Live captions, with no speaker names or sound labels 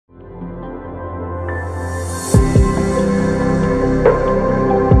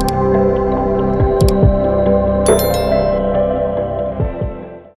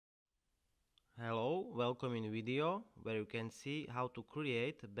you can see how to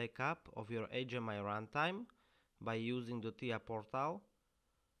create a backup of your HMI runtime by using the TIA portal.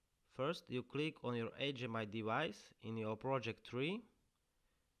 First, you click on your HMI device in your project tree.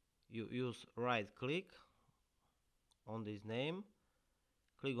 You use right click on this name,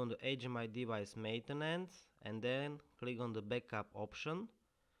 click on the HMI device maintenance, and then click on the backup option.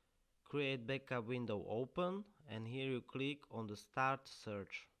 Create backup window open, and here you click on the start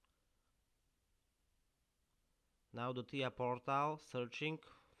search. Now the TIA portal searching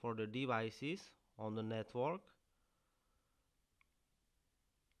for the devices on the network.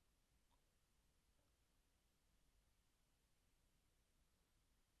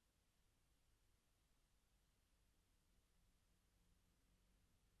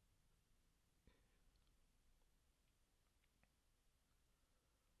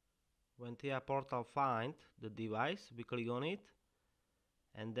 When TIA portal finds the device, we click on it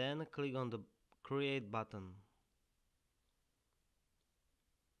and then click on the create button.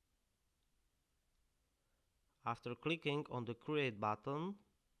 After clicking on the create button,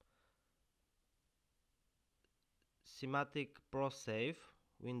 Simatic Pro Save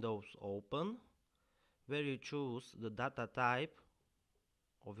windows open, where you choose the data type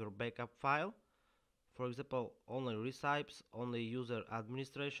of your backup file. For example, only recipes, only user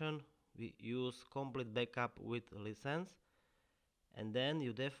administration. We use complete backup with license, and then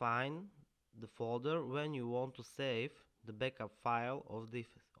you define the folder when you want to save the backup file of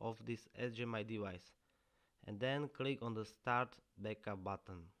this HMI device, and then click on the start backup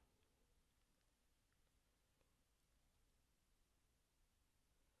button.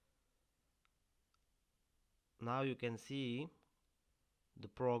 Now you can see the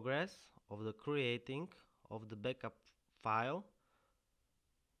progress of the creating of the backup file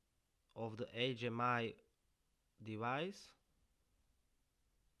of the HMI device.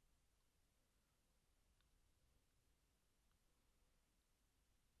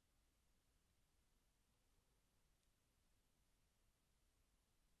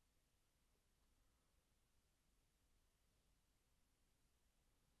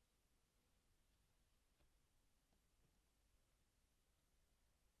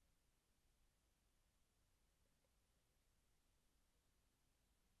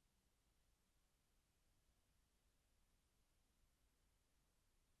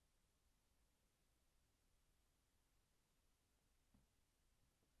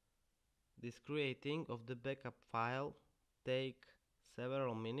 This creating of the backup file take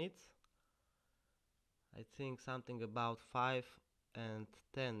several minutes. I think something about 5 and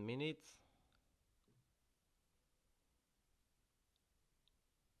 10 minutes.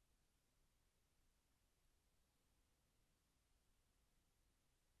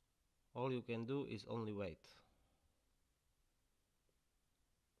 All you can do is only wait.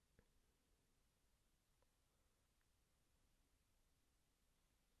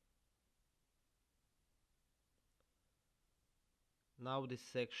 Now this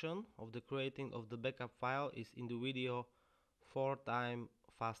section of the creating of the backup file is in the video 4 times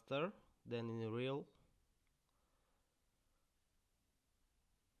faster than in real.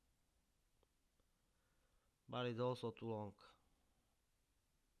 But it's also too long.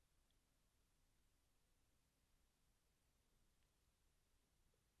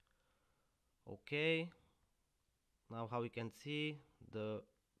 Okay, now how we can see the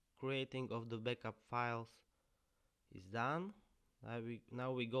creating of the backup files is done.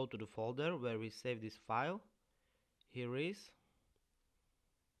 Now we go to the folder where we save this file. Here is.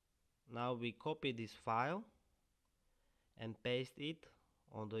 Now we copy this file and paste it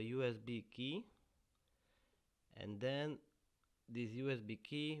on the USB key, and then this USB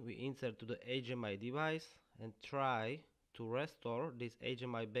key we insert to the HMI device and try to restore this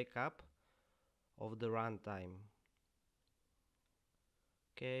HMI backup of the runtime.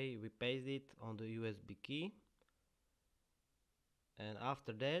 Okay, we paste it on the USB key, and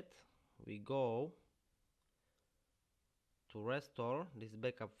after that we go to restore this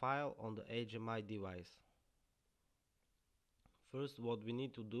backup file on the HMI device. First, what we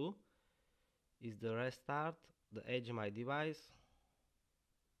need to do is to restart the HMI device.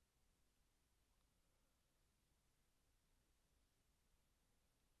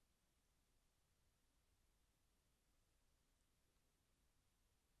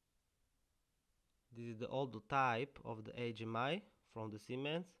 This is the old type of the HMI from the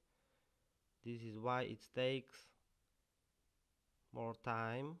Siemens. This is why it takes more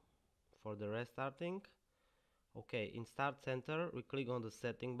time for the restarting. Okay, in Start Center we click on the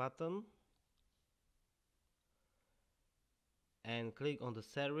Setting button and click on the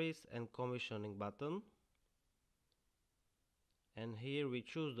Service and Commissioning button, and here we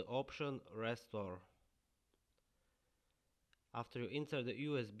choose the option Restore. After you insert the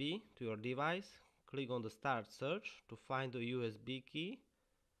USB to your device, click on the Start Search to find the USB key.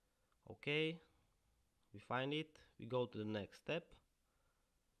 Okay, we find it. We go to the next step.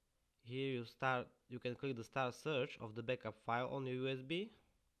 Here you can click the Start Search of the backup file on your USB.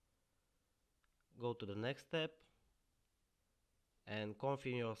 Go to the next step and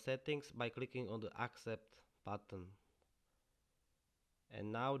confirm your settings by clicking on the Accept button.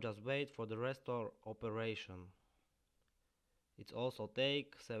 And now just wait for the restore operation. It also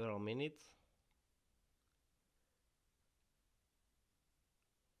takes several minutes.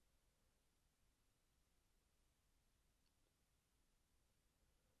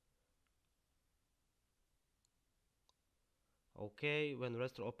 Okay, when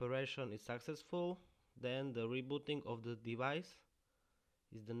restore operation is successful, then the rebooting of the device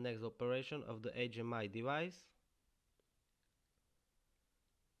is the next operation of the HMI device.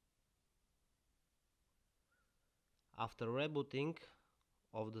 After rebooting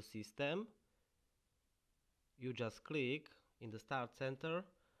of the system, you just click in the Start Center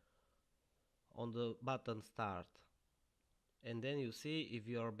on the button Start, and then you see if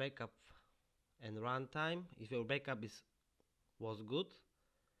your backup and runtime, if your backup was good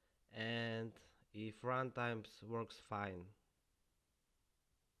and if runtimes works fine.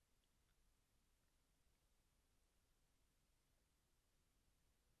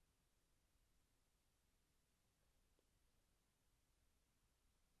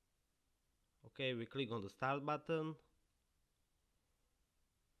 Okay, we click on the Start button,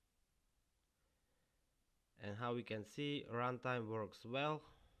 and how we can see runtime works well,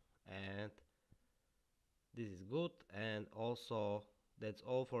 and this is good. And also that's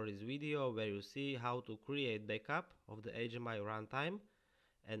all for this video, where you see how to create backup of the HMI runtime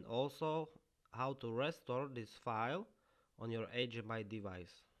and also how to restore this file on your HMI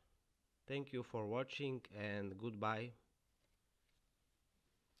device. Thank you for watching and goodbye.